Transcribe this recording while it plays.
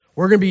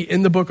We're going to be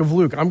in the book of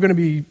Luke. I'm going to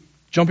be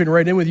jumping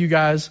right in with you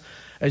guys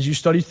as you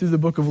study through the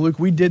book of Luke.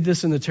 We did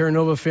this in the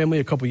Terranova family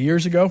a couple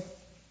years ago.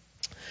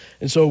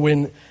 And so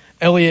when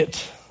when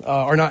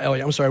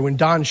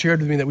Don shared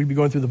with me that we'd be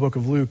going through the book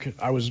of Luke,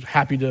 I was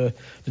happy to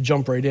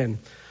jump right in.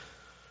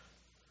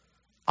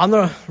 On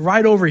the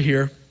ride over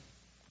here,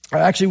 I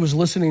actually was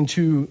listening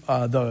to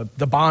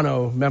the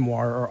Bono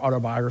memoir or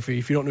autobiography.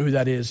 If you don't know who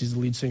that is, he's the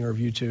lead singer of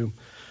U2.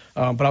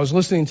 But I was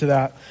listening to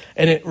that,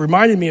 and it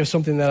reminded me of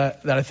something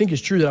that I think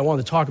is true that I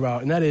wanted to talk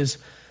about, and that is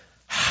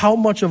how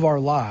much of our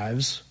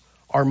lives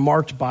are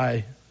marked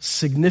by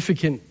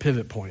significant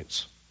pivot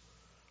points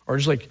or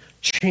just like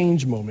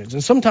change moments.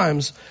 And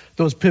sometimes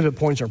those pivot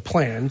points are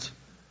planned.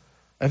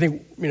 I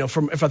think,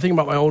 if I think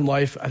about my own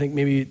life, I think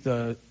maybe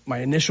my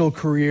initial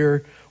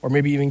career or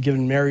maybe even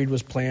getting married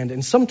was planned.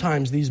 And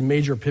sometimes these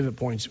major pivot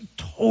points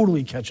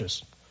totally catch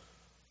us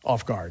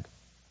off guard.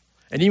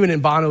 And even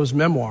in Bono's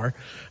memoir,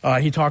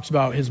 he talks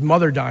about his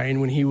mother dying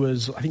when he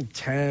was, I think,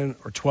 10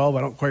 or 12.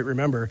 I don't quite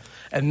remember.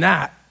 And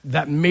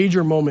that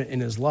major moment in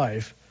his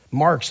life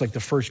marks like the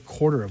first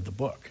quarter of the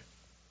book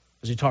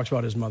as he talks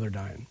about his mother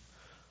dying.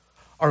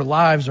 Our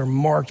lives are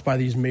marked by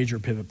these major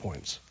pivot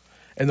points.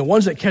 And the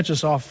ones that catch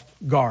us off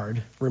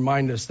guard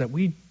remind us that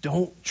we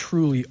don't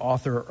truly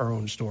author our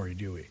own story,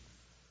 do we?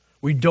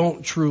 We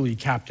don't truly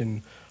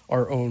captain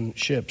our own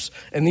ships.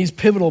 And these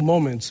pivotal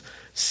moments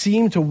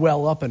seem to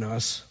well up in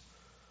us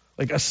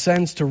like a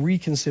sense to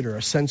reconsider,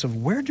 a sense of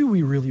where do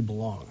we really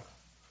belong?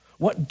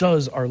 What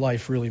does our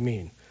life really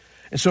mean?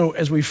 And so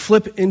as we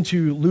flip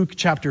into Luke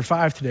chapter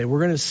 5 today, we're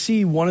going to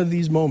see one of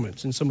these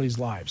moments in somebody's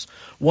lives,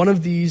 one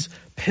of these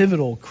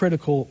pivotal,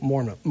 critical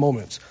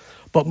moments.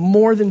 But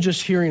more than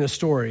just hearing a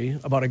story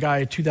about a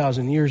guy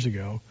 2,000 years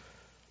ago,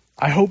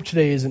 I hope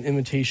today is an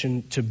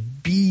invitation to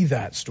be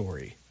that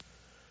story,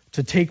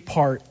 to take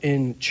part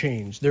in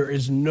change. There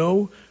is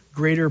no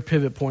greater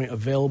pivot point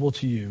available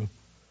to you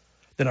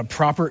than a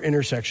proper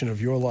intersection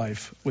of your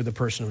life with the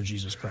person of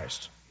Jesus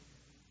Christ.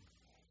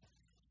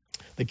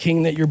 The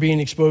king that you're being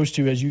exposed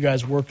to as you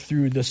guys work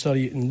through the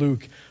study in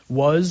Luke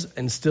was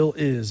and still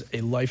is a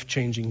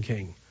life-changing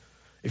king.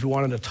 If you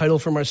wanted a title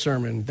for my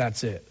sermon,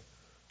 that's it.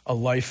 A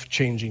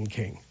life-changing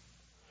king.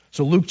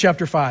 So Luke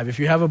chapter 5, if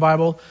you have a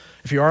Bible,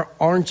 if you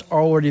aren't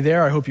already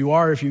there, I hope you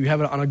are. If you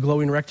have it on a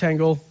glowing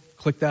rectangle,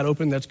 click that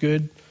open, that's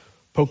good.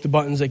 Poke the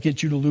buttons that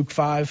get you to Luke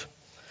 5.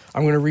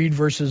 I'm going to read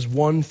verses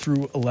 1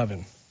 through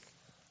 11.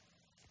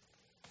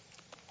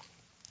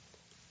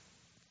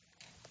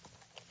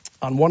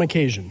 On one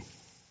occasion,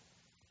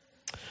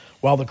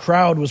 while the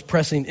crowd was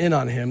pressing in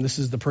on him, this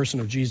is the person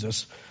of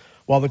Jesus,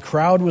 while the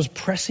crowd was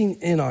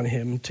pressing in on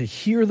him to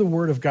hear the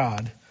word of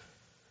God,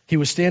 he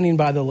was standing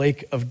by the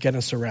lake of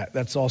Gennesaret.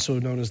 That's also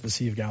known as the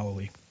Sea of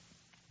Galilee.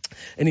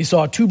 And he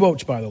saw 2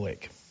 boats by the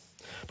lake.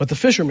 But the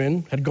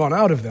fishermen had gone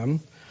out of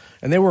them,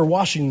 and they were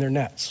washing their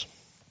nets.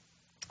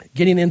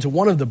 Getting into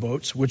one of the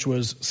boats, which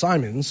was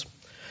Simon's,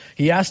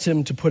 he asked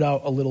him to put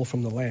out a little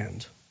from the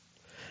land.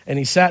 And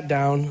he sat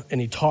down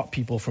and he taught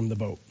people from the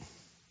boat.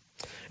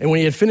 And when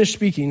he had finished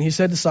speaking, he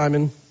said to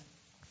Simon,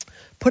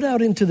 "Put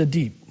out into the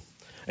deep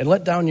and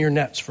let down your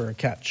nets for a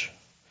catch."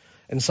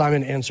 And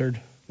Simon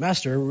answered,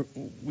 "Master,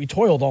 we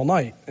toiled all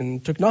night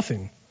and took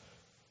nothing.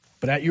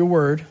 But at your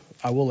word,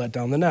 I will let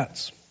down the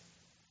nets."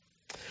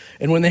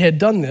 And when they had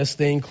done this,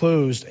 they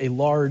enclosed a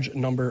large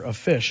number of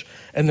fish,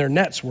 and their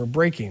nets were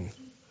breaking.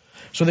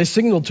 So they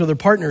signaled to their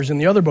partners in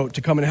the other boat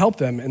to come and help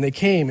them, and they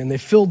came, and they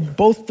filled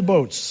both the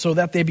boats so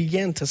that they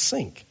began to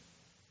sink.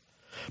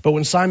 But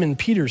when Simon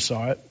Peter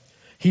saw it,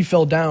 he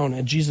fell down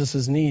at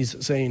Jesus' knees,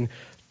 saying,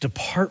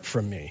 "Depart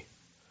from me,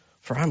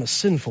 for I'm a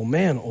sinful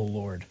man, O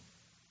Lord."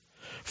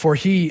 For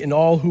he and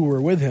all who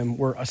were with him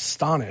were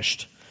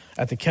astonished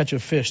at the catch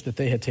of fish that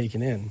they had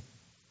taken in.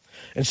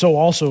 And so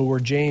also were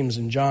James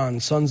and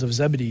John, sons of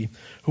Zebedee,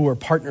 who were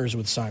partners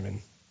with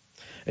Simon.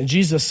 And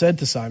Jesus said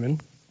to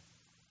Simon,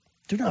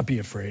 "Do not be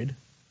afraid.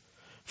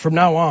 From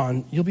now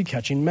on, you'll be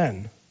catching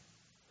men."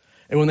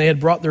 And when they had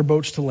brought their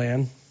boats to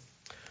land,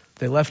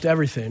 they left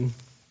everything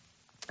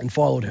and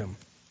followed him.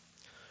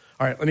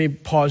 All right, let me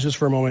pause just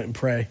for a moment and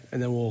pray,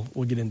 and then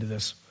we'll get into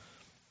this.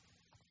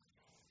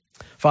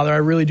 Father, I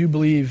really do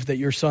believe that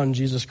your son,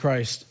 Jesus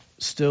Christ,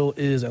 still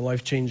is a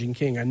life-changing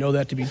king. I know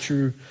that to be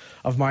true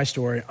of my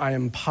story. I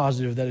am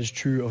positive that is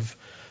true of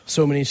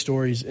so many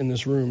stories in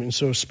this room. And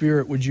so,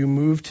 Spirit, would you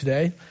move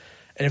today?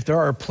 And if there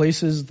are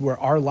places where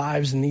our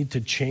lives need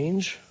to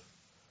change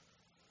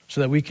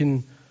so that we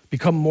can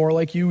become more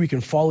like you, we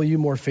can follow you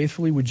more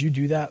faithfully, would you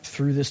do that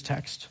through this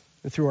text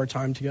and through our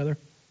time together?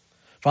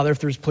 Father, if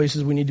there's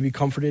places we need to be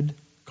comforted,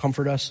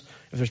 comfort us.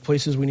 If there's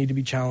places we need to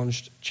be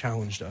challenged,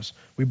 challenge us.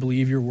 We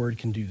believe your word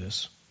can do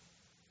this.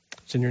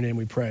 It's in your name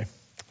we pray.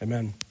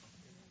 Amen.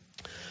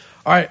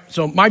 All right,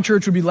 so my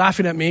church would be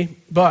laughing at me,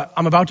 but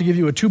I'm about to give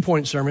you a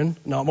 2-point sermon.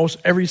 Now, almost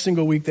every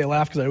single week they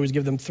laugh because I always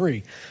give them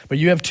 3. But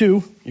you have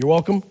 2. You're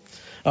welcome.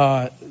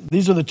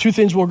 These are the 2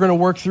 things we're going to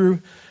work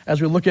through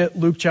as we look at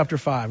Luke chapter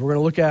 5. We're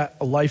going to look at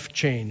a life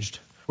changed.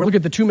 We're going to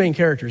look at the 2 main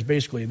characters,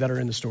 basically, that are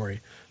in the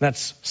story.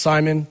 That's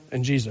Simon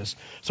and Jesus.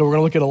 So we're going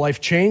to look at a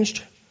life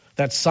changed.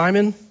 That's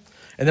Simon.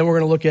 And then we're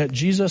going to look at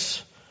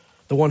Jesus,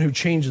 the one who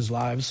changes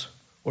lives,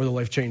 or the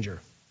life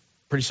changer.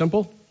 Pretty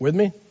simple? With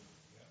me?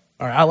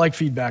 All right, I like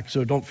feedback,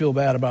 so don't feel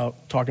bad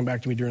about talking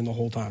back to me during the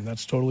whole time.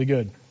 That's totally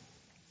good.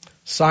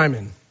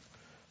 Simon,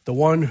 the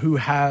one who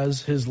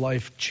has his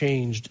life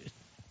changed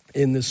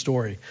in this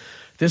story.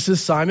 This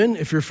is Simon.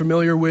 If you're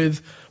familiar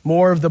with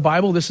more of the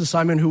Bible, this is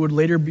Simon who would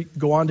later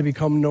go on to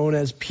become known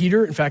as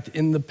Peter. In fact,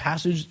 in the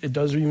passage, it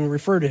does even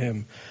refer to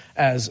him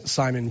as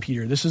Simon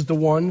Peter. This is the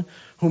one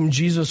whom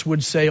Jesus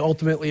would say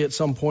ultimately at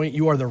some point,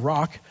 "You are the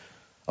rock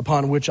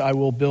upon which I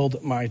will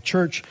build my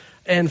church."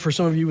 And for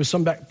some of you with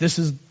some back, this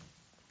is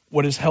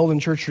what is held in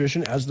church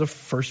tradition as the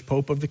first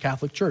pope of the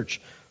Catholic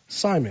Church,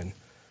 Simon.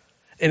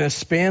 In a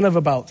span of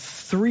about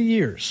 3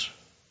 years,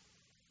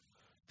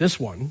 this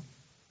one,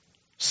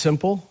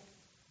 simple,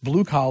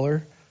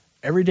 blue-collar,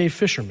 everyday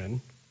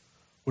fisherman,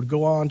 would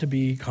go on to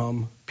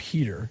become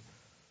Peter,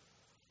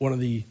 one of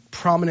the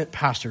prominent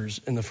pastors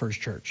in the first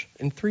church,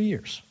 in 3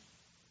 years.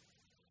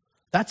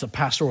 That's a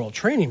pastoral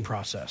training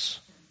process.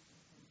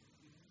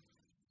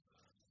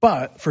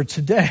 But for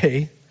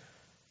today,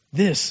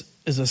 this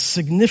is a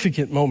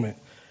significant moment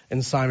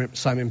in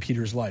Simon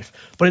Peter's life.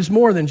 But it's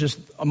more than just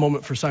a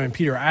moment for Simon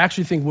Peter. I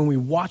actually think when we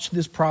watch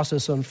this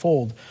process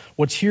unfold,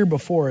 what's here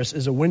before us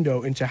is a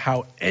window into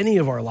how any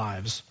of our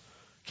lives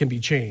can be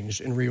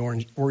changed and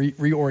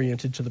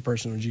reoriented to the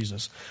person of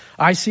Jesus.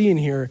 I see in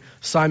here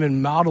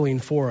Simon modeling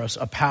for us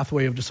a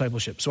pathway of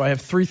discipleship. So I have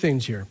 3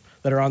 things here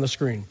that are on the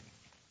screen.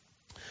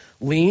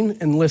 Lean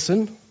and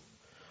listen,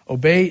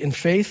 obey in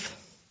faith,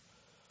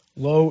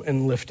 low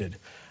and lifted.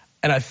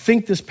 And I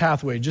think this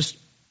pathway, just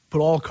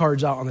put all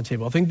cards out on the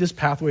table, I think this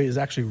pathway is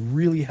actually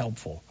really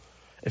helpful.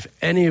 If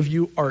any of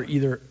you are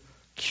either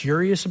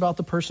curious about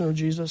the person of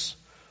Jesus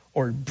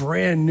or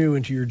brand new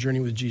into your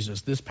journey with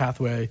Jesus, this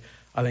pathway,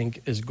 I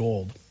think, is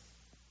gold.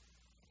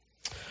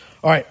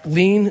 All right,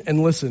 lean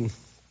and listen.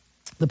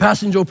 The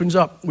passage opens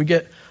up. We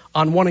get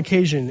on one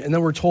occasion, and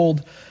then we're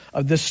told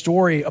this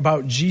story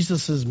about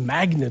Jesus'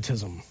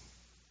 magnetism,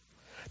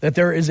 that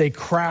there is a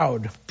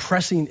crowd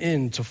pressing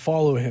in to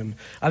follow him.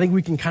 I think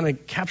we can kind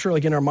of capture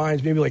like in our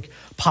minds, maybe like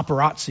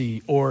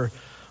paparazzi or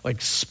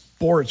like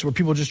sports where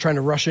people are just trying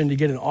to rush in to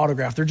get an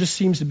autograph. There just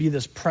seems to be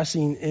this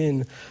pressing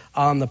in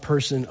on the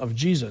person of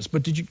Jesus.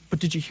 But did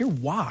you hear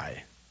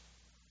why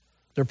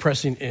they're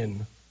pressing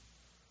in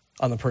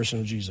on the person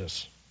of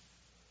Jesus?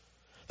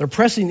 They're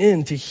pressing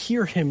in to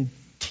hear him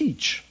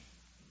teach.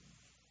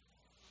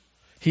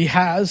 He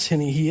has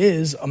and he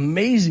is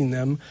amazing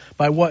them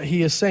by what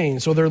he is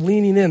saying. So they're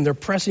leaning in, they're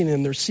pressing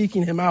in, they're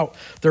seeking him out,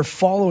 they're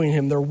following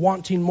him, they're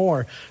wanting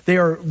more. They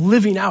are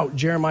living out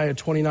Jeremiah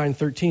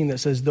 29:13 that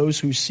says, "Those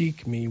who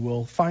seek me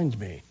will find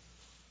me."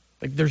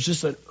 Like there's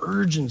just an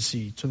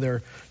urgency to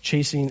their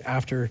chasing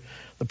after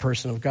the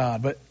person of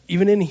God. But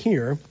even in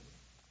here,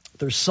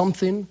 there's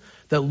something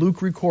that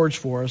Luke records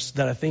for us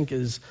that I think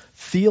is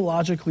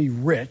theologically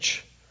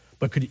rich,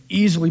 but could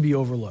easily be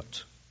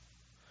overlooked.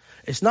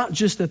 It's not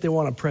just that they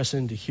want to press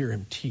in to hear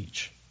him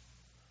teach.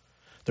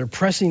 They're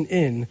pressing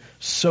in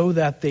so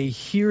that they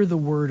hear the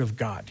word of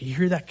God. Do you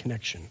hear that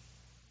connection?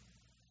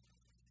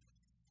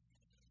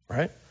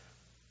 Right?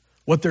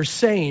 What they're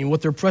saying,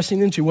 what they're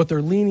pressing into, what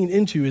they're leaning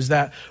into is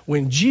that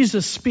when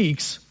Jesus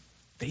speaks,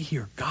 they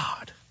hear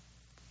God.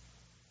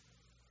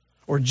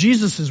 Or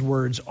Jesus'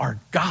 words are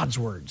God's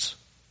words.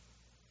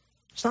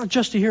 It's not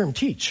just to hear him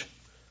teach.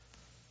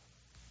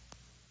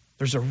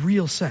 There's a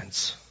real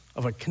sense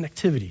of a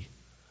connectivity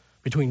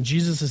between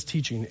Jesus'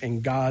 teaching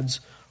and God's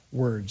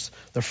words.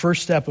 The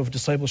first step of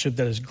discipleship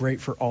that is great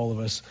for all of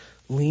us,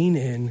 lean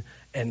in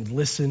and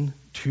listen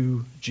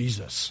to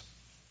Jesus.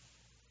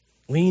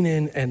 Lean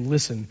in and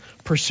listen.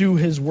 Pursue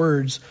his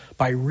words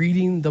by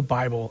reading the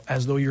Bible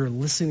as though you're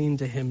listening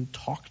to him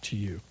talk to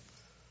you.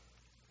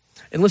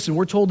 And listen,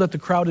 we're told that the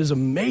crowd is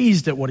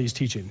amazed at what he's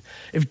teaching.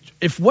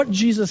 If what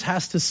Jesus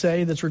has to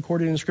say that's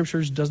recorded in the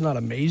scriptures does not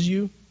amaze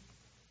you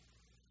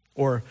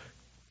or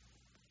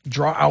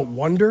draw out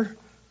wonder,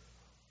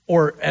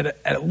 or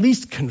at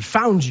least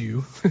confound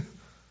you,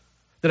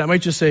 then I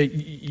might just say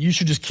you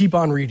should just keep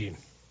on reading.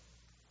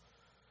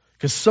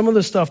 Because some of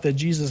the stuff that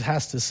Jesus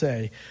has to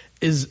say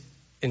is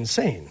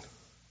insane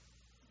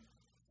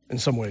in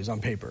some ways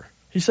on paper.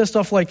 He says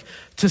stuff like,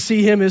 to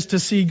see him is to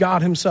see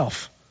God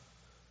himself.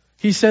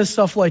 He says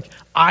stuff like,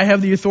 I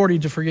have the authority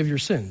to forgive your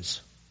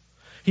sins.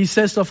 He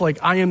says stuff like,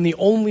 I am the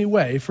only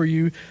way for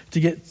you to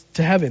get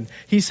to heaven.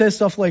 He says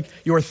stuff like,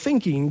 your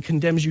thinking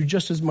condemns you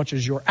just as much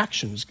as your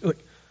actions.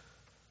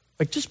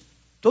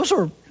 Those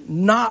are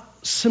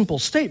not simple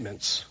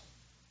statements.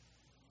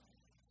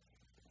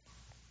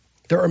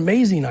 They're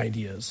amazing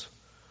ideas.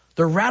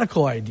 They're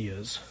radical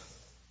ideas.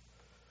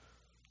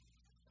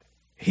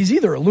 He's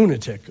either a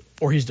lunatic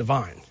or he's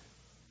divine.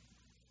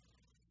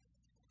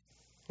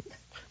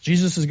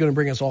 Jesus is going to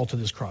bring us all to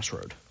this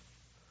crossroad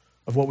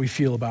of what we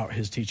feel about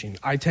his teaching.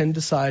 I tend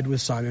to side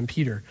with Simon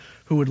Peter,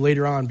 who would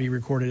later on be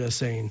recorded as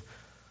saying,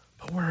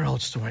 "But where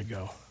else do I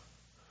go?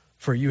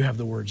 For you have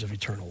the words of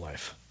eternal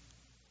life."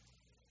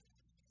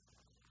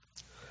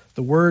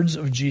 The words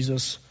of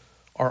Jesus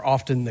are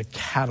often the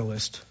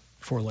catalyst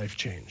for life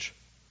change.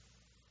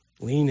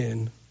 Lean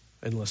in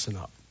and listen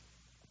up.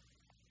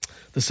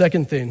 The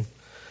second thing,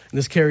 and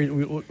this carries,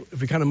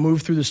 if we kind of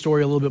move through the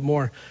story a little bit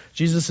more,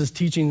 Jesus is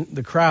teaching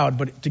the crowd,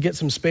 but to get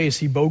some space,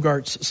 he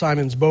bogarts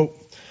Simon's boat.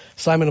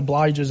 Simon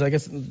obliges, I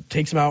guess,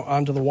 takes him out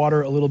onto the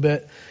water a little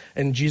bit,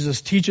 and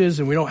Jesus teaches,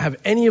 and we don't have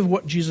any of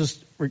what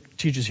Jesus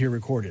teaches here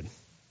recorded.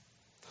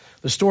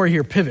 The story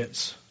here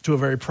pivots to a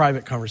very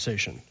private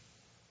conversation.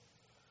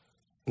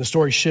 And the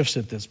story shifts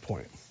at this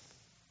point.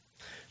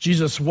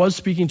 Jesus was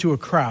speaking to a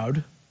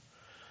crowd.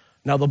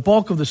 Now, the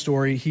bulk of the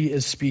story, he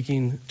is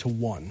speaking to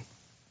one.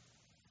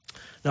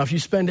 Now, if you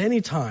spend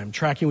any time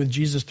tracking with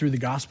Jesus through the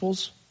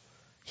Gospels,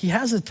 he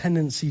has a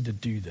tendency to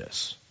do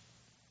this.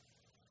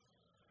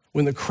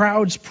 When the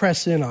crowds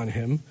press in on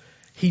him,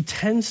 he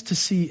tends to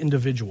see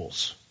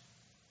individuals.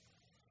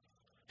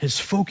 His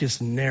focus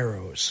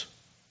narrows.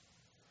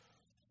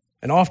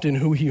 And often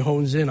who he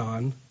hones in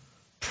on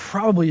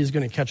probably is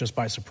going to catch us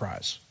by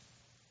surprise.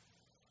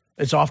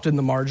 It's often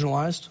the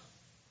marginalized,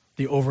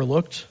 the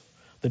overlooked,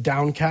 the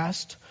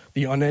downcast,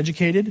 the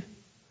uneducated.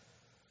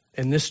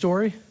 In this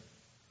story,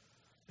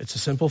 it's a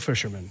simple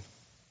fisherman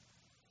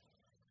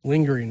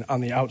lingering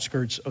on the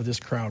outskirts of this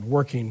crowd,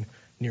 working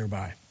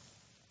nearby.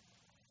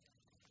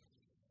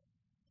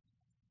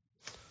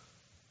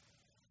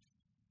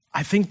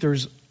 I think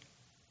there's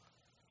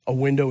a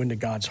window into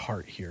God's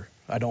heart here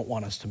I don't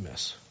want us to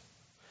miss.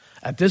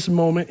 At this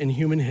moment in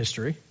human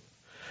history,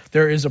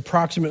 there is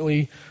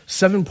approximately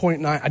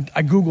 7.9,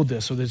 I Googled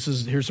this, so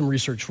here's some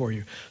research for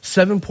you.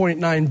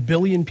 7.9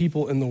 billion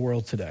people in the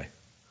world today.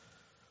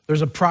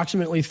 There's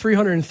approximately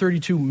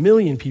 332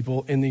 million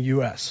people in the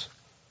U.S.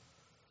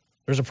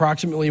 There's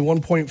approximately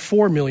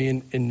 1.4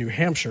 million in New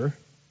Hampshire.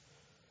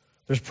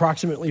 There's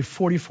approximately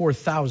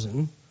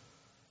 44,000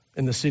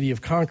 in the city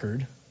of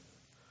Concord.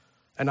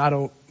 And I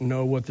don't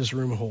know what this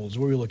room holds.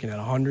 What are we looking at,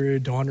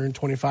 100 to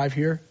 125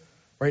 here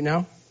right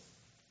now?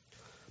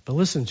 But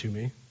listen to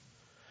me.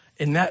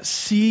 In that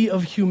sea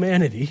of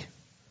humanity,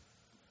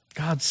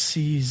 God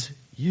sees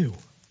you.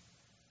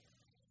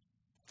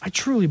 I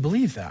truly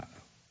believe that.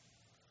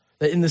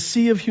 That in the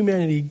sea of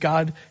humanity,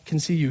 God can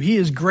see you. He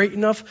is great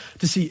enough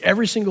to see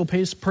every single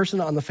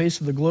person on the face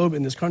of the globe,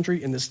 in this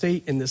country, in this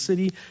state, in this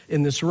city,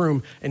 in this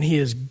room. And he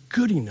is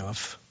good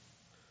enough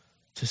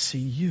to see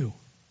you.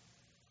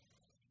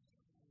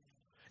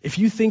 If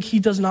you think he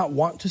does not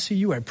want to see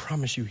you, I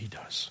promise you he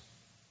does.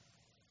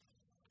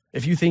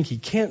 If you think he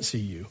can't see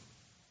you,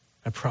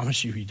 I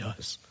promise you he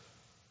does.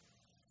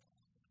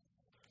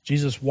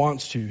 Jesus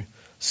wants to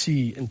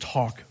see and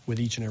talk with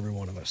each and every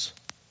one of us.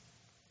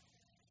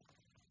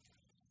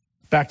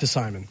 Back to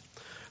Simon.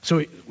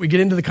 So we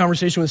get into the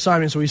conversation with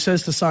Simon. So he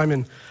says to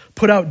Simon,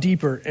 put out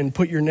deeper and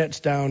put your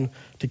nets down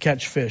to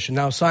catch fish. And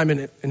now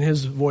Simon, in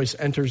his voice,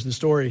 enters the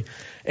story.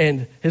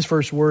 And his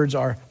first words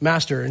are,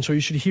 Master. And so you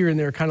should hear in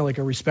there kind of like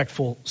a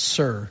respectful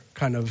sir,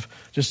 kind of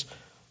just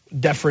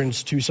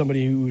deference to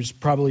somebody who's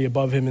probably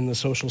above him in the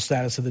social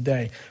status of the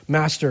day.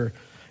 Master.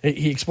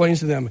 He explains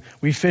to them,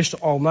 we fished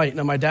all night.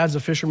 Now, my dad's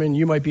a fisherman.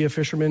 You might be a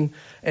fisherman.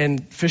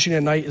 And fishing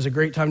at night is a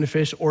great time to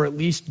fish, or at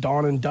least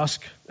dawn and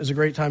dusk is a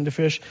great time to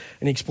fish.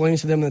 And he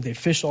explains to them that they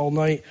fished all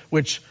night,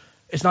 which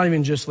it's not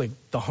even just like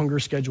the hunger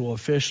schedule of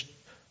fish.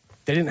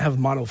 They didn't have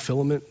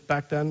monofilament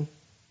back then,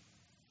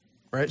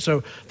 right?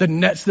 So the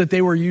nets that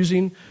they were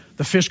using,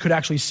 the fish could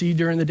actually see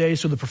during the day,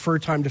 so the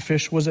preferred time to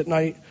fish was at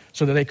night,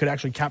 so that they could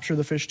actually capture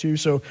the fish too.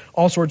 So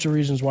all sorts of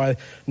reasons why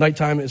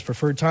nighttime is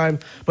preferred time.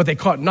 But they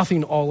caught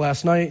nothing all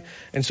last night.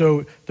 And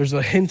so there's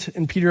a hint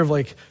in Peter of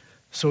like,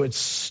 so it's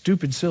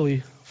stupid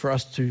silly for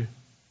us to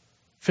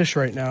fish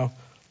right now,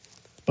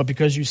 but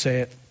because you say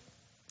it,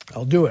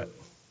 I'll do it.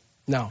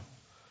 Now,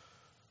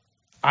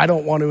 I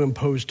don't want to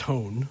impose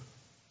tone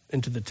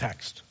into the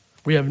text.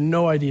 We have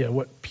no idea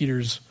what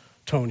Peter's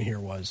tone here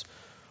was.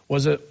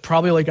 Was it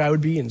probably like I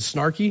would be and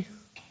snarky?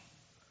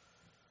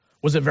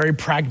 Was it very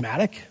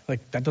pragmatic?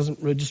 Like, that doesn't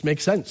really just make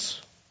sense.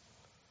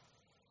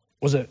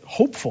 Was it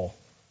hopeful?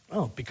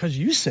 Oh, because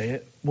you say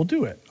it, we'll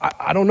do it.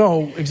 I don't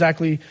know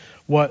exactly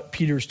what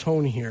Peter's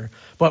tone here,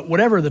 but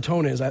whatever the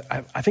tone is,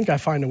 I think I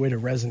find a way to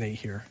resonate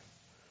here.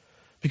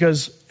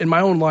 Because in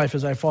my own life,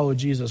 as I follow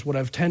Jesus, what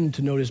I've tended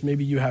to notice,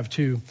 maybe you have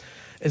too,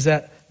 is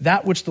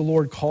that which the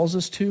Lord calls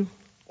us to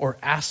or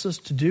asks us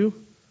to do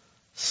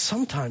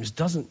sometimes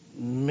doesn't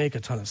make a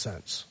ton of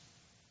sense.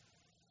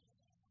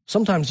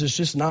 Sometimes it's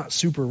just not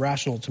super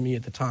rational to me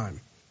at the time.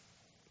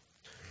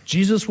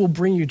 Jesus will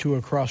bring you to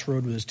a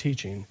crossroad with his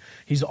teaching.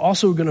 He's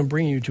also going to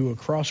bring you to a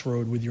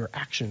crossroad with your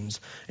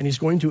actions, and he's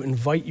going to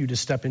invite you to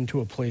step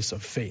into a place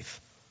of faith,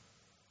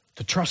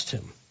 to trust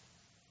him,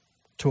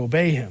 to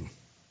obey him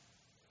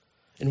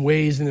in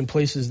ways and in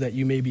places that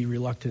you may be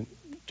reluctant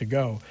to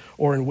go,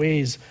 or in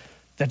ways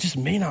that just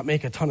may not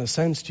make a ton of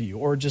sense to you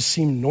or just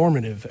seem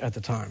normative at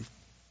the time.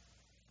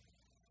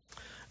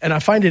 And I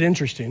find it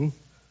interesting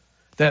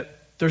that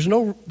there's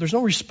no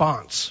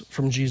response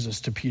from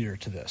Jesus to Peter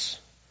to this.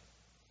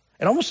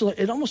 It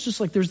almost just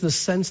like there's this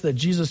sense that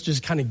Jesus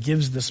just kind of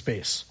gives the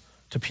space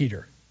to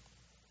Peter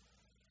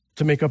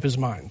to make up his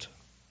mind.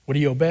 Would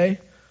he obey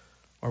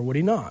or would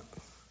he not?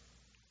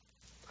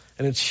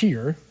 And it's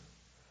here,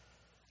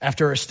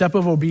 after a step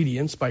of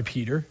obedience by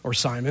Peter or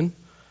Simon,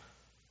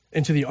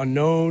 into the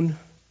unknown,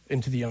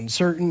 into the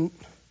uncertain,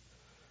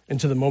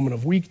 into the moment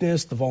of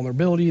weakness, the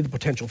vulnerability, the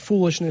potential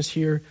foolishness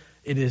here.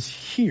 It is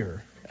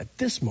here, at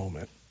this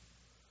moment,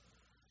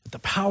 that the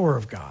power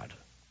of God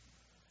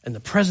and the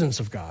presence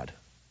of God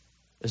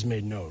is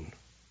made known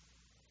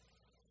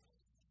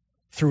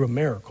through a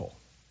miracle.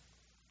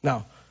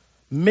 Now,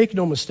 make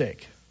no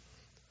mistake.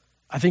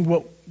 I think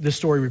what this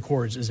story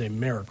records is a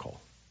miracle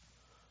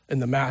in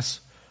the mass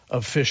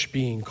of fish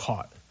being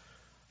caught.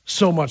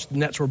 So much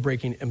nets were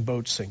breaking and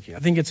boats sinking. I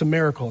think it's a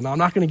miracle. Now, I'm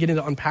not going to get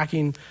into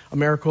unpacking a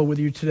miracle with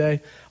you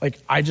today.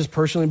 I just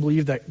personally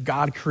believe that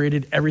God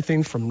created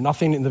everything from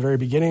nothing in the very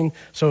beginning.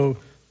 So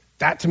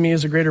that to me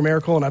is a greater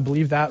miracle, and I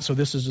believe that. So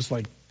this is just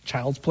like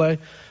child's play.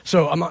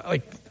 So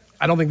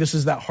I don't think this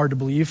is that hard to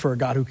believe for a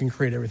God who can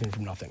create everything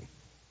from nothing,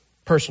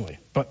 personally.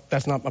 But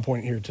that's not my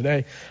point here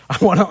today. I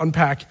want to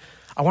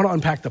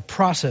unpack the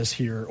process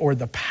here, or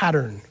the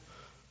pattern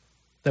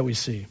that we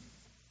see.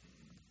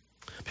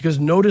 Because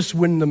notice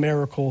when the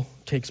miracle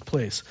takes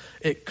place.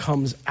 It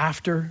comes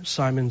after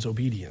Simon's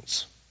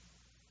obedience.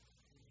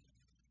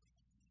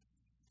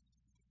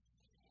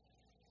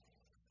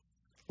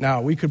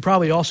 Now, we could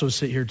probably also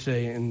sit here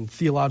today and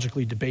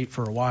theologically debate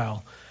for a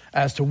while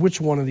as to which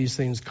one of these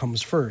things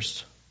comes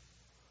first.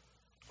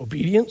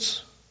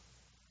 Obedience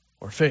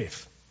or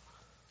faith?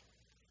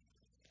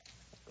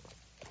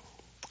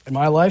 In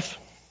my life,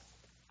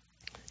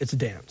 it's a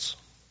dance.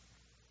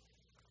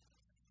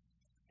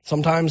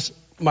 Sometimes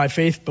my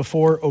faith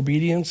before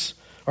obedience,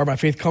 or my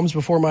faith comes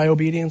before my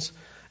obedience,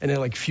 and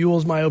it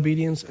fuels my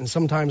obedience. And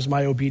sometimes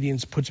my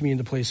obedience puts me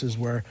into places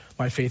where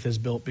my faith is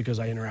built because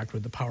I interact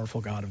with the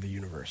powerful God of the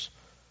universe.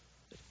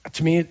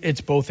 To me,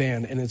 it's both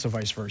and it's a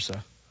vice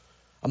versa.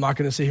 I'm not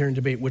going to sit here and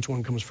debate which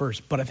one comes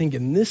first, but I think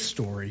in this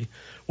story,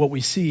 what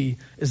we see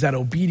is that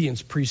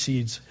obedience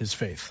precedes his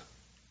faith.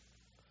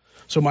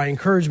 So my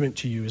encouragement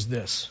to you is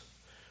this.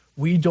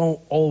 We don't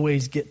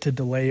always get to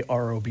delay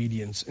our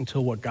obedience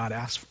until what God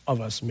asks of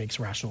us makes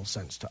rational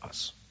sense to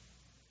us.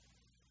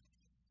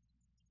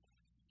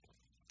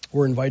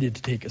 We're invited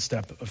to take a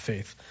step of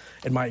faith.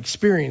 And my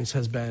experience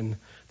has been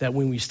that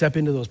when we step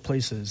into those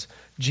places,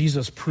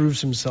 Jesus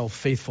proves himself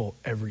faithful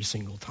every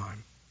single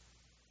time.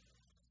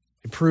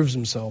 He proves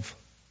himself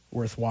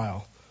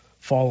worthwhile,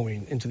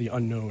 following into the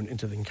unknown,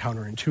 into the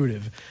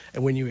counterintuitive.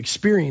 And when you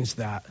experience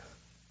that,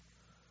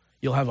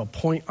 you'll have a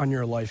point on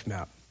your life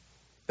map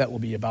that will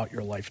be about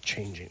your life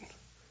changing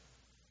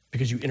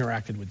because you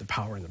interacted with the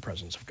power and the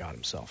presence of God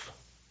himself.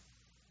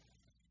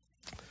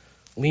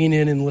 Lean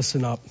in and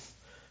listen up.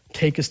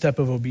 Take a step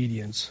of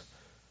obedience.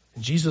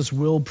 And Jesus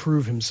will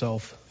prove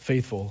himself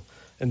faithful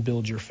and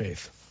build your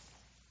faith.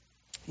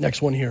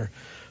 Next one here.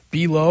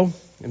 Be low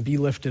and be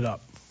lifted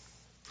up.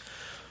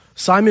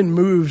 Simon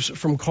moves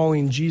from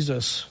calling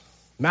Jesus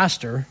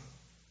Master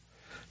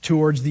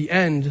towards the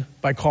end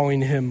by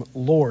calling him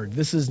Lord.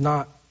 This is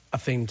not a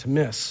thing to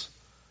miss.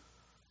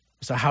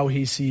 It's how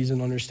he sees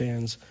and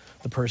understands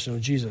the person of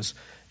Jesus.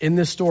 In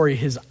this story,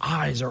 his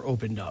eyes are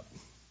opened up.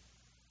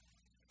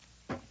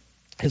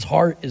 His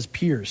heart is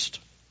pierced.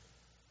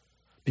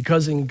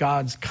 Because in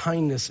God's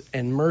kindness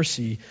and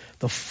mercy,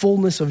 the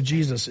fullness of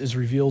Jesus is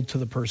revealed to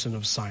the person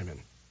of Simon.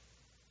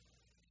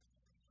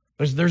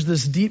 There's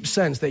this deep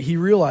sense that he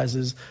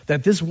realizes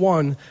that this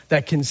one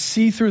that can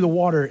see through the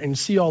water and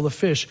see all the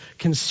fish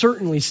can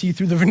certainly see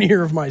through the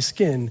veneer of my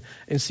skin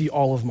and see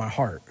all of my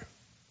heart.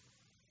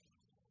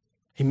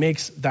 He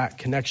makes that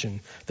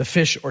connection. The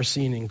fish are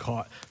seen and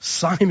caught.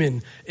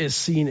 Simon is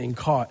seen and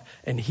caught,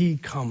 and he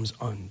comes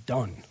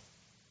undone.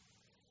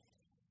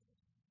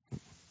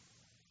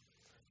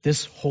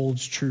 This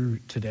holds true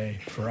today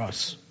for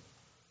us.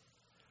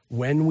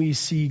 When we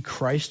see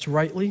Christ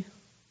rightly,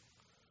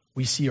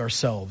 we see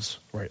ourselves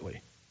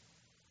rightly.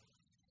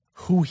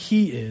 Who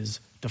he is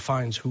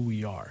defines who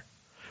we are.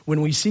 When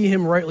we see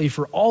him rightly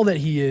for all that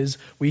he is,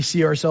 we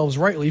see ourselves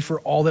rightly for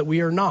all that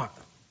we are not.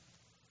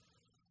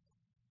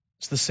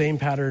 It's the same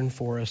pattern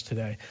for us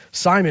today.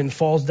 Simon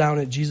falls down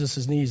at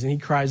Jesus' knees and he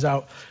cries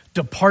out,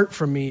 "Depart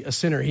from me, a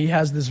sinner." He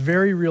has this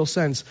very real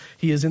sense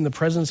he is in the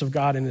presence of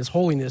God in his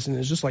holiness and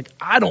is just like,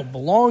 I don't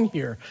belong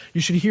here.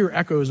 You should hear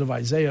echoes of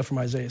Isaiah from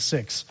Isaiah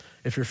 6,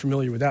 if you're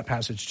familiar with that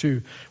passage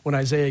too, when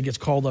Isaiah gets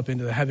called up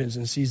into the heavens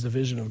and sees the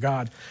vision of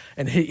God.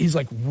 And he's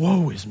like,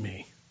 woe is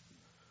me.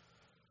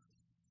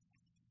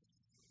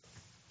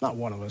 Not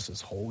one of us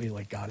is holy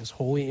like God is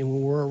holy. And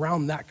when we're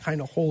around that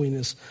kind of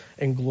holiness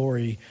and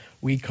glory,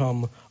 we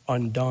come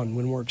undone.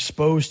 When we're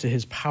exposed to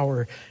his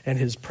power and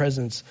his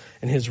presence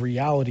and his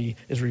reality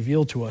is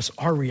revealed to us,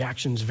 our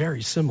reaction's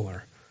very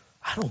similar.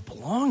 I don't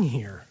belong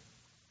here.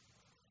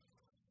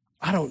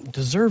 I don't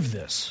deserve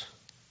this.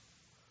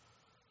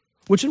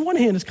 Which in one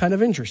hand is kind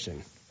of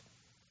interesting.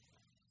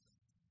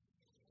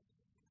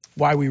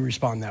 Why we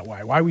respond that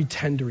way, why we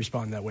tend to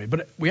respond that way.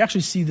 But we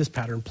actually see this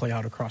pattern play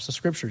out across the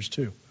scriptures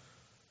too.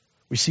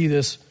 We see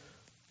this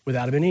with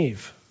Adam and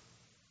Eve.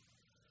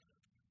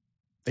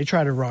 They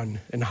try to run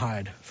and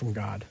hide from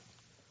God.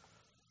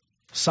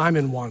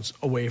 Simon wants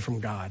away from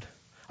God.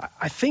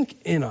 I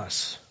think in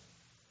us,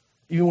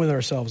 even with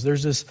ourselves,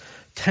 there's this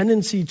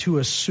tendency to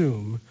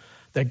assume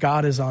that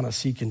God is on a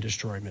seek and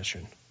destroy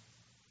mission.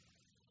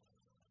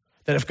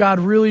 That if God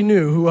really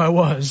knew who I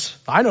was,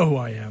 I know who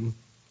I am,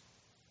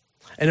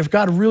 and if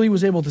God really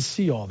was able to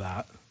see all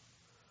that,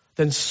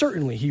 then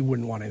certainly he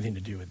wouldn't want anything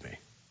to do with me.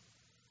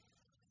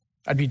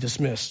 I'd be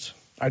dismissed.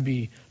 I'd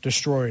be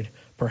destroyed,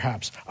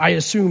 perhaps. I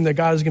assume that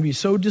God is going to be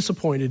so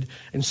disappointed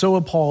and so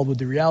appalled with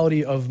the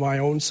reality of my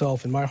own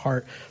self and my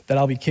heart that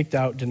I'll be kicked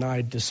out,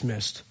 denied,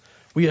 dismissed.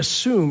 We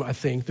assume, I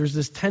think, there's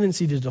this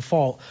tendency to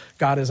default,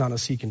 God is on a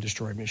seek and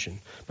destroy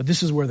mission. But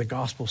this is where the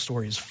gospel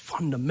story is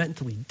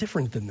fundamentally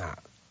different than that.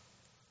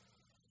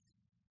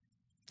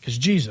 Because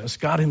Jesus,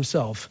 God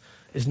himself,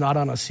 is not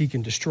on a seek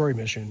and destroy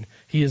mission.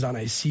 He is on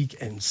a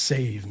seek and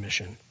save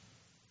mission.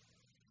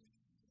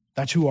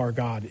 That's who our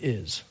God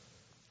is.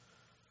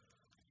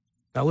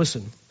 Now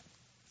listen,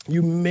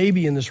 you may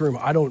be in this room,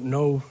 I don't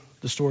know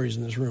the stories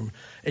in this room,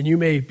 and you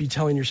may be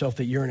telling yourself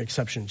that you're an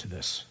exception to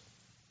this.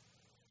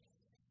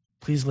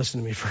 Please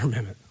listen to me for a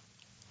minute.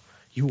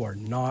 You are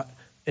not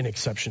an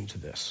exception to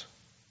this.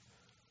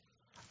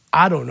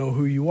 I don't know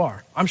who you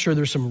are. I'm sure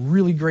there's some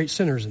really great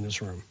sinners in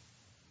this room.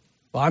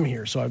 Well, I'm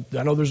here, so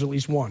I know there's at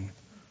least one.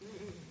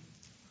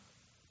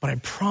 But I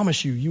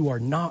promise you, you are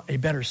not a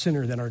better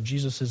sinner than our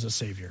Jesus is a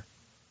Savior.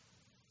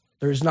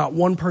 There is not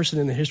one person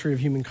in the history of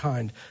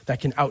humankind that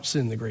can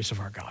out-sin the grace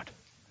of our God.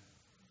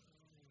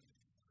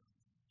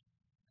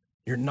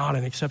 You're not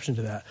an exception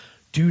to that.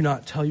 Do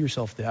not tell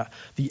yourself that.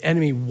 The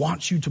enemy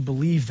wants you to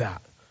believe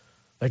that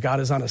God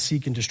is on a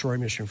seek and destroy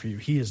mission for you.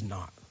 He is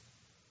not.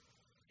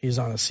 He is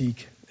on a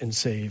seek and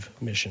save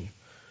mission.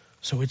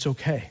 So it's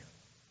okay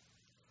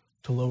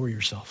to lower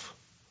yourself,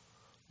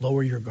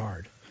 lower your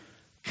guard,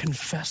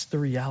 confess the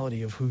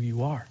reality of who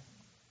you are.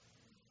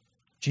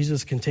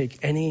 Jesus can take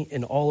any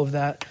and all of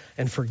that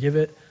and forgive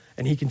it,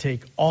 and he can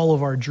take all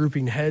of our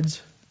drooping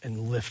heads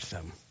and lift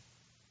them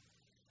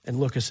and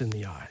look us in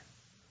the eye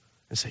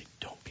and say,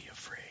 don't be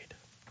afraid.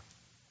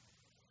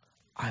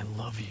 I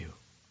love you.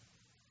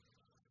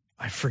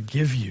 I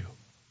forgive you.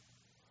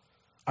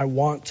 I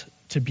want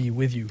to be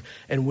with you.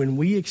 And when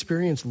we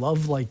experience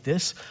love like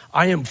this,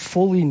 I am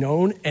fully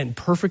known and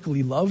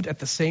perfectly loved at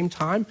the same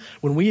time.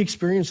 When we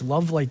experience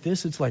love like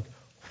this, it's like,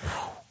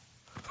 whew.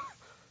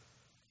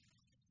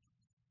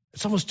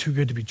 It's almost too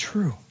good to be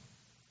true.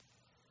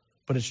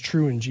 But it's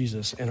true in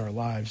Jesus, and our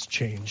lives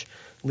change.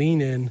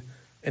 Lean in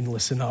and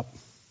listen up.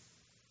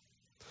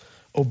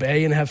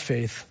 Obey and have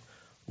faith.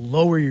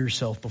 Lower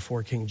yourself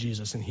before King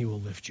Jesus, and he will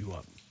lift you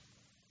up.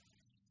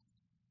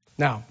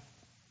 Now,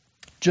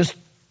 just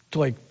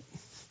to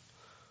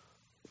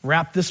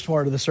wrap this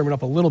part of the sermon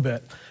up a little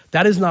bit,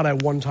 that is not a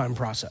one-time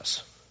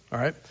process. All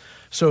right?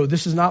 So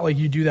this is not like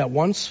you do that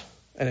once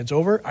and it's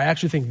over. I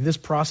actually think this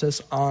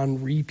process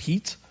on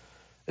repeat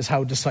is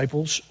how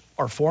disciples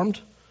are formed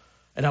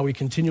and how we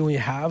continually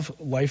have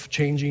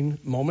life-changing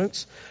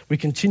moments. We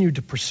continue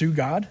to pursue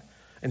God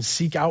and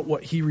seek out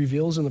what he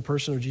reveals in the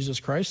person of Jesus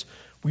Christ.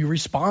 We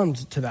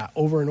respond to that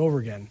over and over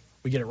again.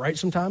 We get it right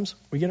sometimes.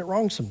 We get it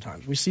wrong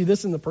sometimes. We see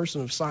this in the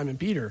person of Simon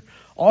Peter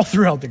all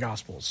throughout the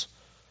Gospels.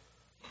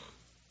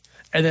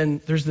 And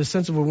then there's this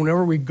sense of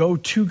whenever we go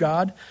to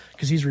God,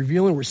 because he's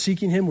revealing, we're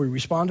seeking him, we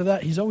respond to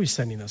that, he's always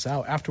sending us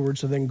out afterwards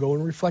to then go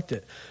and reflect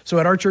it. So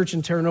at our church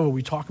in Terra Nova,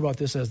 we talk about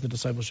this as the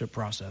discipleship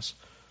process.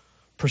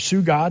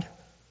 Pursue God,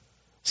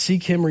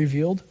 seek him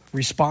revealed,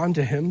 respond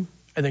to him,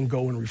 and then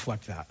go and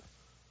reflect that.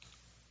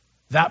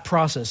 That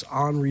process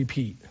on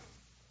repeat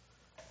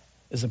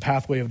is a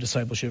pathway of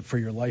discipleship for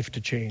your life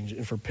to change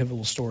and for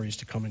pivotal stories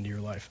to come into your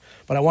life.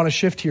 But I want to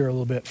shift here a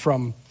little bit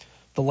from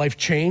the life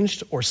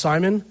changed or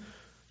Simon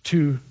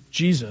to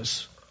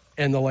Jesus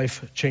and the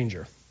life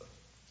changer.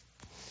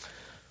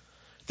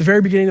 The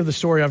very beginning of the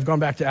story, I've gone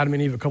back to Adam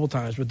and Eve a couple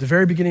times, but the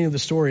very beginning of the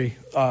story,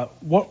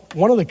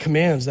 one of the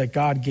commands that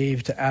God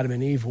gave to Adam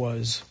and Eve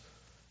was,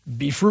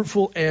 be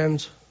fruitful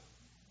and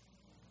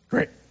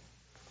great.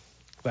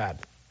 Glad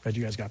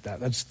you guys got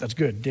that. That's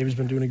good. David's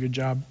been doing a good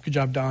job. Good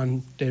job,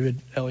 Don,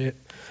 David, Elliot.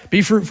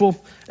 Be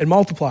fruitful and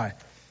multiply.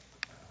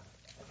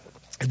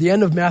 At the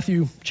end of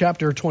Matthew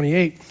chapter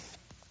 28,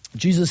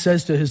 Jesus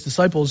says to his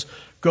disciples,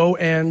 go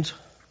and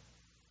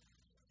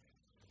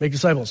make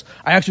disciples.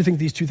 I actually think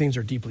these two things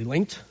are deeply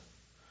linked.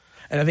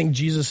 And I think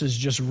Jesus is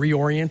just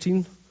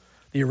reorienting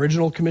the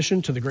original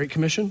commission to the Great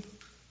Commission.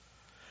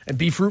 And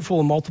be fruitful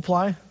and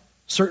multiply.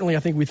 Certainly, I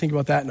think we think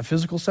about that in a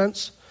physical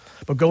sense.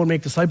 But go and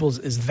make disciples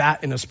is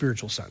that in a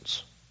spiritual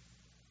sense.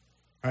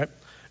 Right?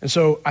 And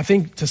so I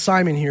think to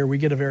Simon here, we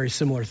get a very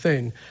similar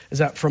thing, is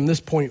that from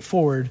this point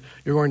forward,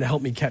 you're going to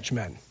help me catch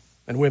men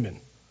and women.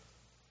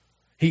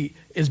 He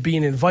is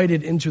being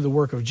invited into the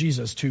work of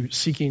Jesus to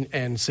seeking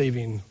and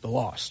saving the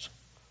lost.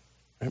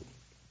 Right?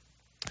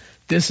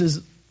 This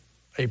is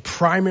a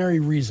primary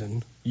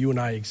reason you and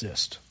I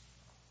exist.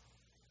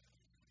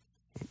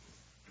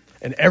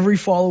 And every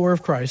follower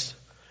of Christ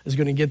is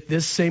going to get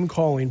this same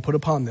calling put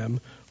upon them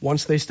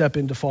once they step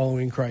into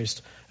following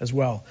Christ as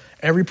well.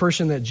 Every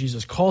person that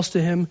Jesus calls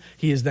to him,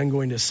 he is then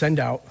going to send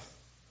out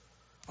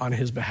on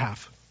his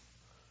behalf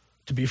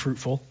to be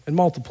fruitful and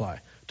multiply,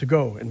 to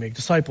go and make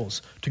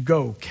disciples, to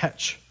go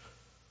catch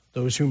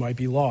those who might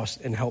be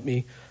lost and help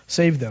me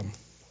save them.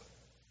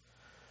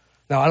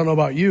 Now, I don't know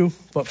about you,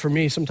 but for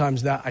me,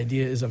 sometimes that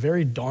idea is a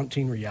very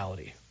daunting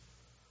reality.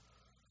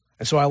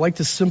 And so I like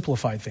to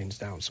simplify things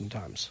down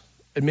sometimes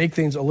and make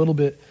things a little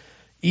bit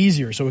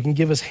easier so it can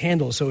give us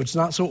handles, so it's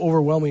not so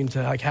overwhelming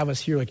to have us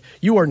hear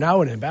you are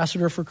now an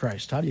ambassador for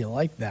Christ. How do you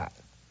like that?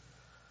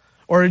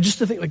 Or just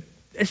to think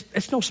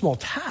it's no small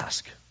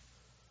task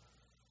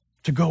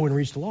to go and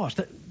reach the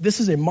lost. This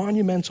is a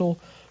monumental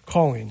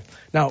calling.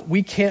 Now,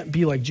 we can't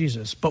be like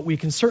Jesus, but we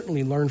can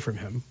certainly learn from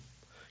him,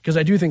 because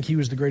I do think he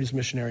was the greatest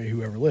missionary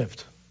who ever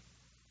lived.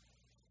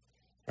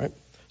 Right?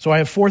 So I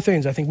have 4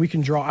 things I think we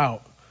can draw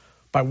out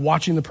by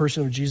watching the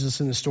person of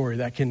Jesus in the story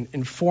that can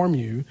inform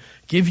you,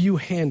 give you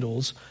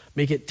handles,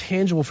 make it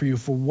tangible for you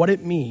for what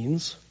it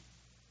means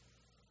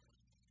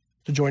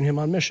to join him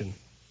on mission.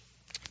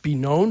 Be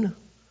known,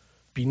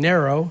 be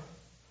narrow,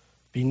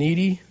 be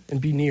needy,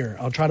 and be near.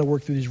 I'll try to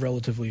work through these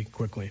relatively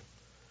quickly.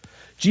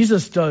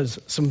 Jesus does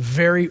some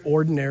very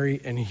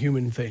ordinary and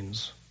human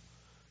things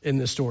in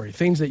this story,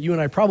 things that you and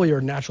I probably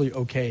are naturally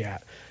okay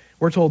at.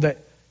 We're told that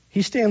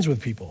he stands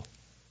with people.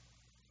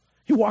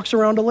 He walks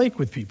around a lake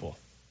with people.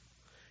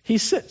 He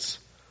sits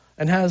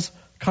and has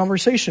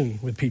conversation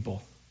with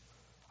people.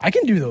 I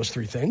can do those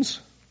 3 things.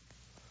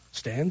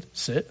 Stand,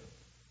 sit,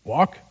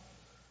 walk.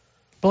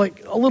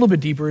 But a little bit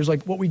deeper is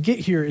what we get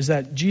here is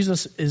that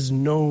Jesus is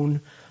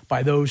known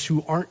by those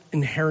who aren't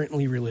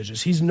inherently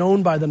religious. He's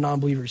known by the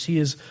non-believers. He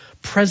is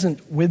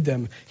present with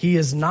them. He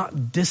is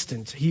not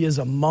distant. He is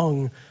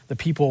among the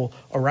people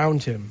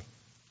around him.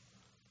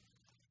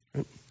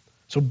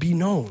 So be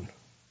known.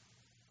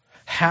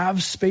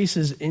 Have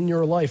spaces in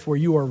your life where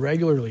you are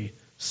regularly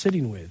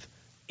sitting with,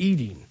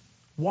 eating,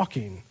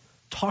 walking,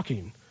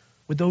 talking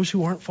with those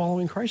who aren't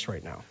following Christ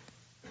right now.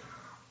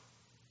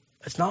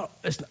 It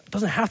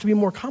doesn't have to be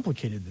more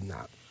complicated than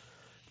that.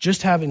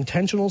 Just have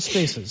intentional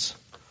spaces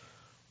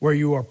where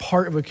you are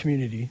part of a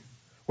community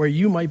where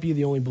you might be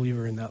the only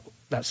believer in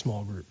that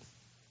small group.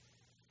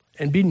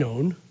 And be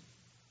known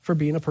for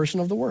being a person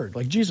of the word,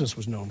 like Jesus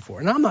was known for.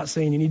 And I'm not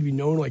saying you need to be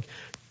known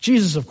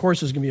Jesus, of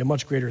course, is going to be a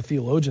much greater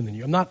theologian than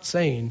you. I'm not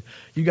saying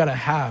you got to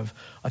have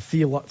a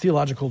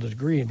theological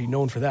degree and be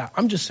known for that.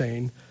 I'm just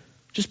saying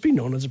just be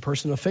known as a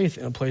person of faith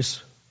in a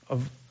place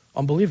of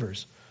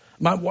unbelievers.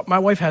 My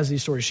wife has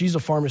these stories. She's a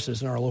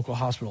pharmacist in our local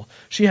hospital.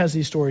 She has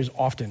these stories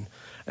often,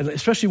 and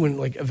especially when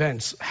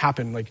events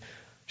happen.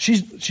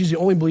 She's the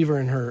only believer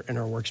in her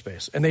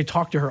workspace, and they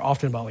talk to her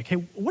often about hey,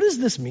 what does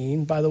this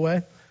mean? By the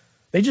way,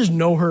 they just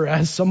know her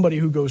as somebody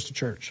who goes to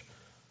church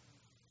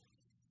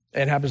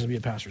and happens to be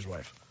a pastor's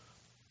wife.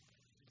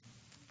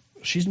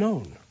 She's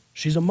known.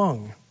 She's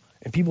among,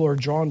 and people are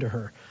drawn to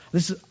her.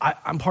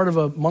 I'm part of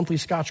a monthly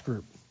Scotch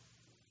group.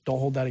 Don't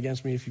hold that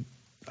against me if you.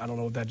 I don't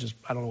know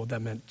what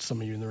that meant. Some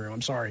of you in the room.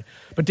 I'm sorry,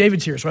 but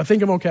David's here, so I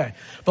think I'm okay.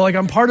 But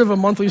I'm part of a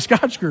monthly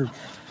Scotch group,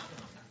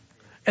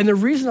 and the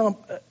reason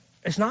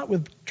it's not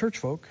with church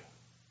folk.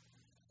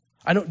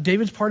 I know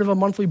David's part of a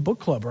monthly book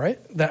club, right?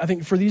 That I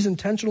think for these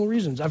intentional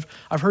reasons.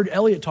 I've heard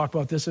Elliot talk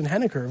about this in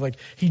Henniker.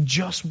 He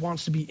just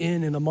wants to be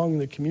in and among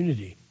the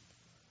community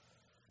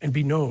and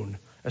be known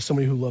as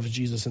somebody who loves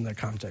Jesus in that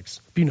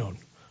context. Be known.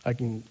 I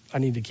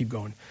need to keep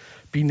going.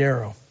 Be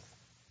narrow.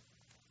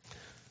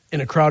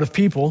 In a crowd of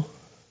people,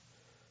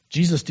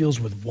 Jesus deals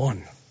with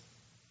one.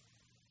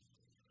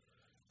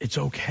 It's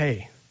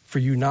okay for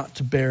you not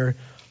to bear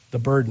the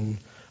burden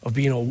of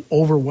being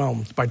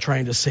overwhelmed by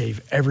trying to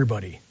save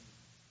everybody.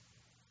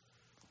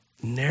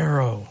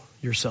 Narrow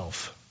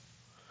yourself.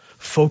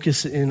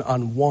 Focus in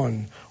on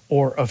one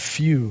or a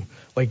few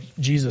like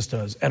Jesus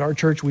does. At our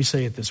church, we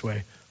say it this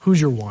way: who's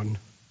your one?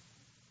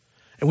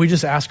 And we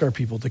just ask our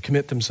people to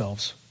commit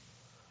themselves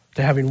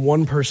to having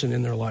one person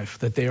in their life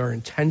that they are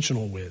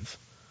intentional with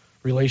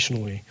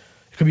relationally.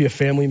 It could be a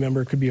family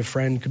member, it could be a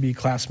friend, it could be a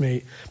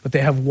classmate, but they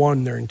have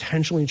one they're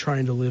intentionally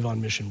trying to live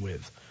on mission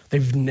with.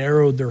 They've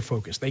narrowed their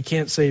focus. They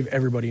can't save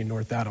everybody in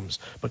North Adams,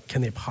 but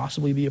can they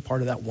possibly be a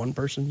part of that one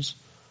person's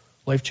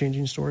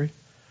life-changing story?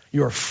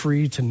 You are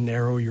free to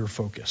narrow your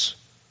focus.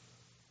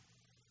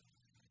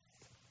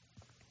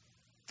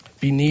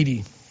 Be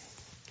needy.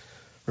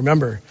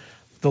 Remember,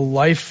 the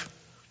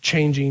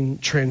life-changing,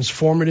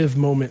 transformative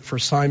moment for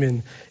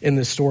Simon in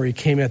this story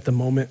came at the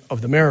moment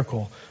of the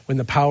miracle, when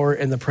the power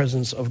and the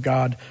presence of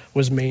God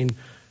was made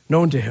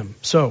known to him.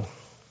 So,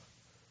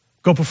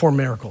 go perform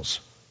miracles.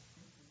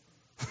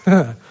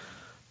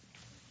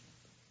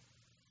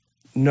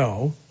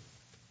 No,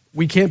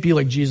 we can't be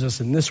like Jesus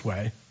in this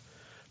way,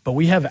 but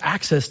we have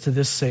access to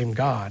this same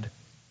God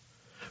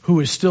who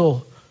is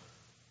still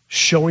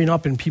showing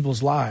up in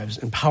people's lives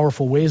in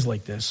powerful ways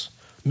like this.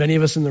 Many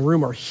of us in the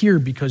room are here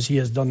because he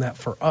has done that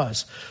for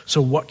us.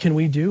 So what can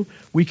we do?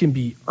 We can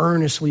be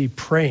earnestly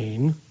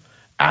praying,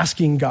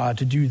 asking God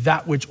to do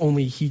that which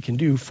only he can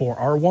do for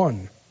our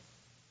one.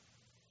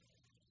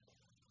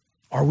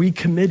 Are we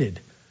committed?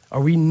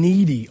 Are we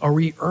needy? Are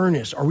we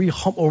earnest? Are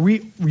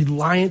we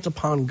reliant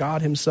upon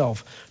God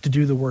himself to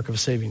do the work of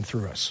saving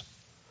through us?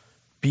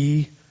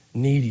 Be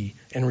needy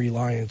and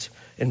reliant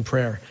in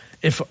prayer.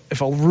 If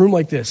a room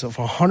like this, if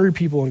 100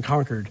 people in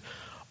Concord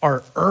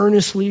are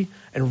earnestly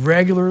and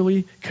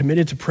regularly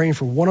committed to praying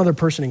for one other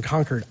person in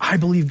Concord, I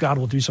believe God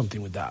will do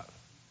something with that.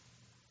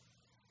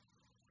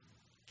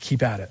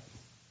 Keep at it.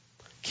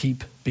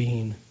 Keep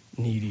being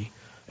needy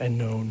and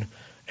known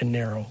and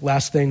narrow.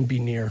 Last thing, be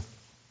near.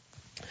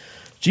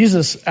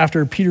 Jesus,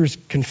 after Peter's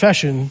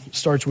confession,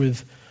 starts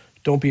with,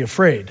 don't be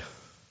afraid.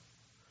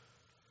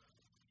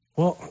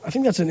 Well, I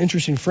think that's an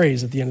interesting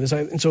phrase at the end of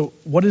this. And so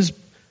what is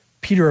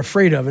Peter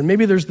afraid of? And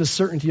maybe there's this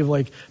certainty of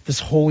like this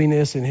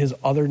holiness and his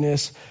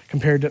otherness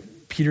compared to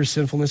Peter's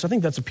sinfulness. I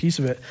think that's a piece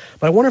of it.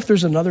 But I wonder if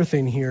there's another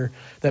thing here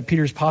that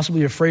Peter's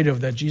possibly afraid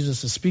of that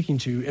Jesus is speaking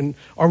to. And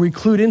are we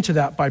clued into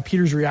that by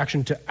Peter's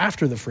reaction to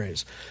after the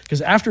phrase?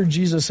 Because after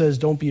Jesus says,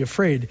 don't be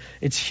afraid,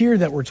 it's here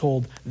that we're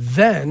told,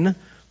 then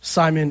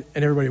Simon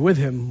and everybody with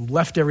him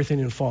left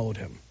everything and followed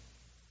him.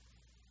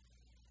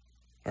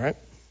 All right?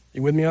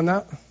 You with me on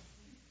that?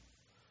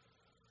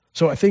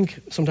 So I think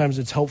sometimes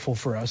it's helpful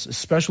for us,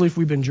 especially if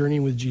we've been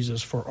journeying with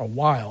Jesus for a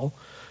while,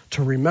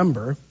 to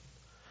remember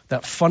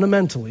that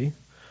fundamentally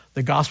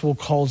the gospel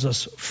calls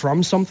us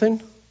from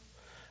something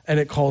and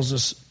it calls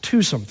us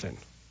to something.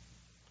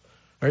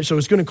 All right, so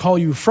it's going to call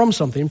you from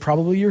something,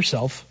 probably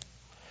yourself,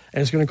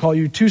 and it's going to call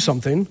you to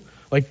something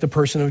like the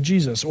person of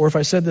Jesus. Or if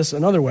I said this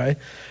another way,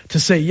 to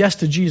say yes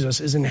to Jesus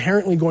is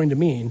inherently going to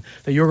mean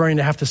that you're going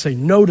to have to say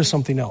no to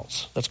something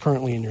else that's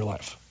currently in your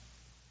life.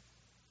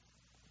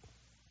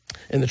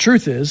 And the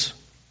truth is,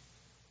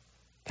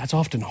 that's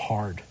often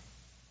hard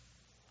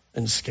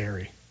and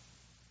scary.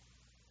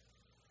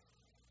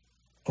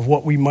 Of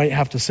what we might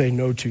have to say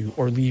no to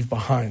or leave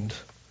behind.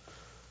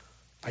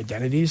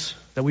 Identities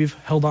that we've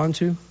held on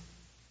to.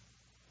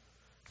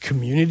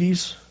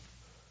 Communities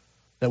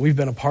that we've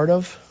been a part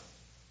of.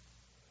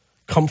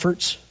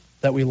 Comforts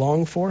that we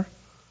long for.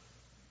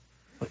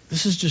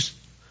 This is just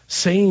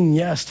saying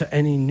yes to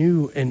any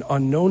new and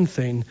unknown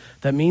thing.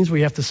 That means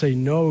we have to say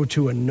no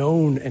to a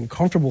known and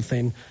comfortable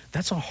thing.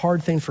 That's a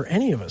hard thing for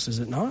any of us, is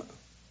it not?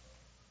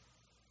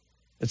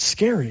 It's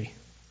scary.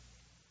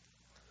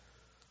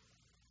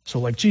 So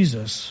like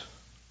Jesus,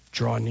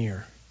 draw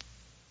near.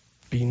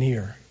 Be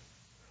near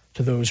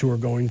to those who are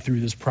going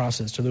through this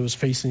process, to those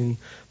facing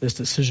this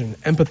decision.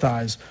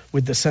 Empathize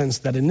with the sense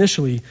that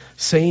initially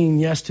saying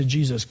yes to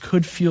Jesus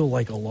could feel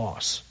like a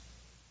loss.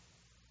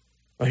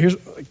 Now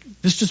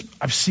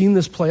I've seen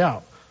this play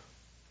out.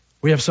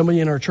 We have somebody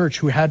in our church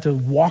who had to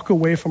walk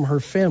away from her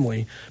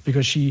family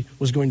because she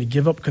was going to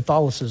give up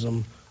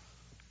Catholicism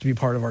to be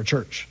part of our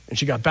church. And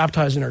she got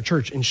baptized in our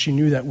church, and she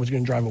knew that was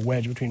going to drive a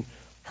wedge between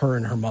her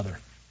and her mother.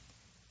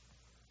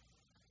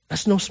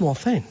 That's no small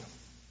thing.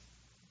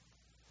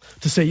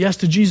 To say yes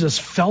to Jesus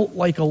felt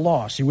like a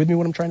loss. You with me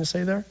what I'm trying to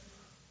say there?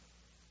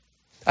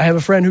 I have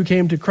a friend who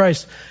came to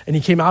Christ, and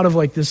he came out of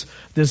like this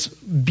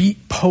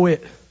beat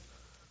poet.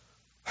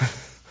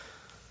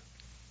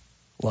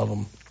 Love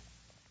him.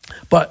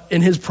 But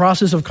in his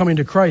process of coming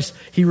to Christ,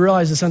 he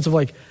realized a sense of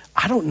like,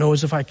 I don't know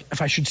as if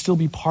I should still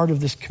be part of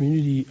this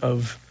community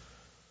of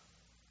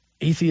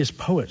atheist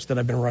poets that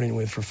I've been running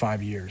with for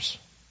 5 years.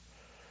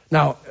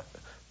 Now,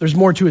 there's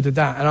more to it than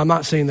that, and I'm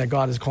not saying that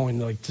God is calling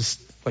like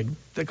just like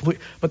the complete,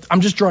 but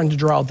I'm just trying to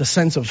draw out the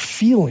sense of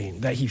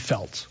feeling that he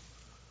felt,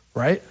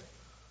 right?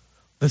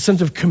 The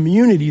sense of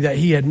community that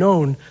he had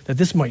known that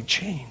this might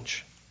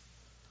change.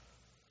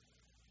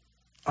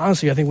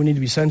 Honestly, I think we need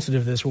to be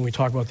sensitive to this when we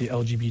talk about the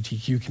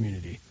LGBTQ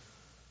community.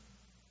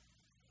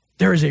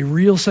 There is a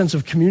real sense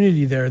of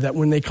community there that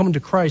when they come to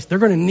Christ, they're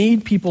going to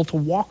need people to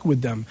walk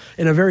with them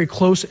in a very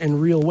close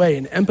and real way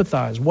and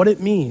empathize what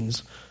it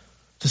means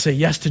to say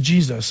yes to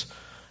Jesus,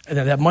 and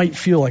that might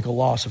feel like a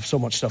loss of so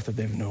much stuff that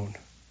they've known.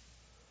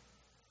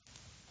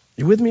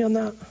 You with me on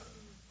that?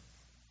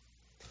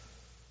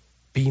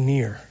 Be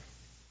near.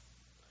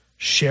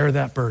 Share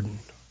that burden.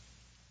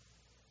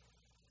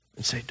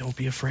 And say, don't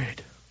be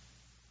afraid.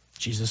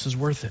 Jesus is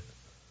worth it.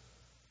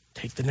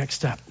 Take the next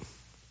step.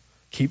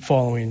 Keep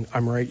following.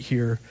 I'm right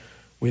here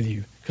with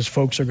you. Because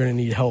folks are going to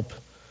need help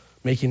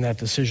making that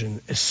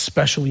decision,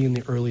 especially in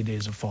the early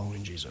days of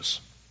following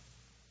Jesus.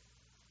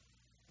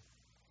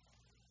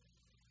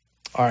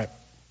 All right.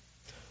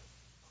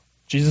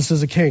 Jesus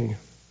is a king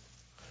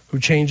who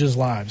changes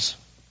lives.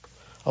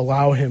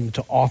 Allow him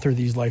to author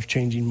these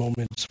life-changing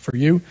moments for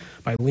you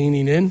by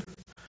leaning in,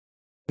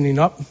 leaning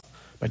up,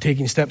 by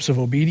taking steps of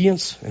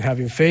obedience and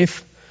having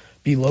faith.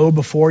 Be low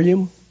before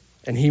you,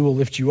 and he will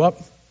lift you up.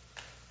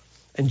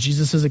 And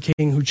Jesus is a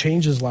king who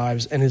changes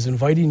lives and is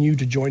inviting you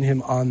to join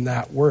him on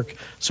that work.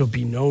 So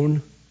be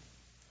known,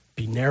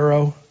 be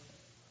narrow,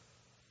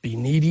 be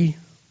needy,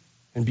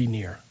 and be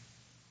near.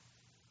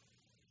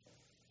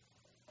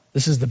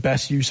 This is the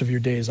best use of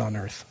your days on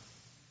earth.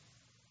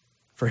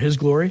 For his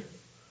glory,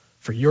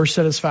 for your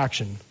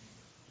satisfaction,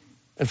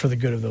 and for the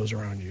good of those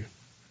around you.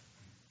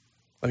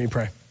 Let me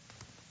pray.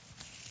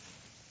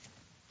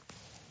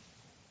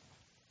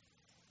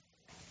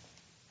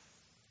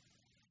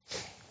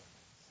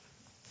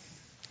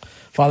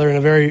 Father, in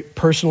a very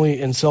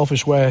personally and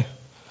selfish way,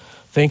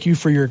 thank you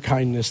for your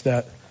kindness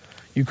that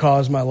you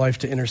caused my life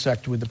to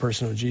intersect with the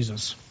person of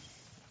Jesus.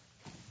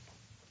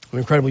 I'm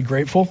incredibly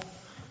grateful,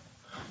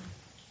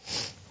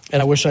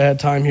 and I wish I had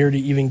time here to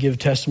even give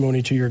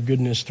testimony to your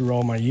goodness through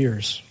all my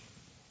years.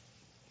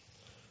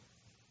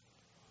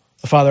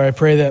 Father, I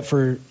pray that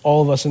for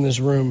all of us in this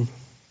room,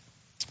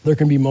 there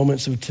can be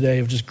moments of today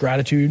of just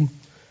gratitude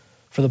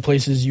for the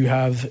places you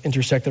have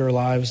intersected our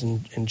lives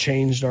and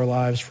changed our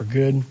lives for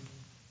good.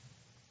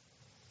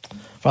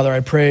 Father, I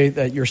pray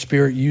that your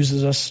Spirit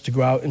uses us to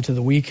go out into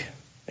the week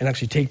and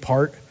actually take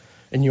part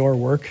in your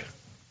work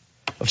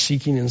of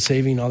seeking and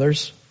saving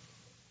others.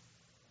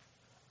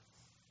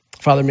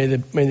 Father, may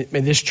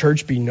this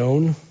church be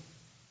known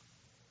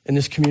in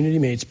this community.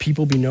 May its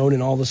people be known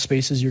in all the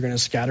spaces you're going to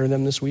scatter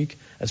them this week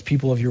as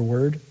people of your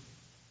word.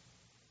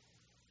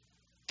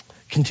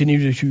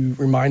 Continue to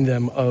remind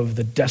them of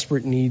the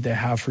desperate need they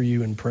have for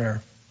you in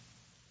prayer.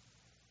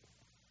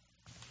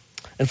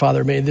 And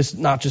Father, may this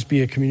not just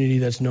be a community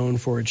that's known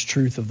for its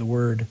truth of the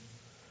word,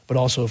 but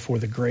also for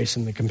the grace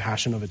and the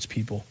compassion of its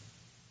people,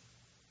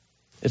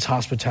 its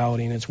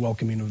hospitality and its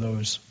welcoming of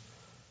those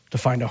to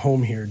find a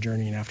home here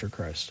journeying after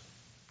Christ.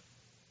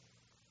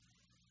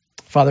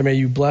 Father, may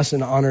you bless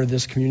and honor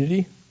this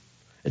community.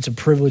 It's a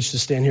privilege to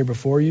stand here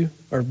before you,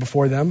 or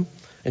before them,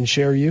 and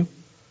share you.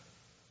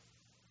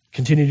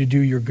 Continue to do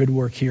your good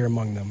work here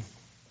among them.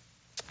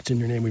 It's in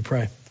your name we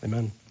pray.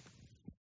 Amen.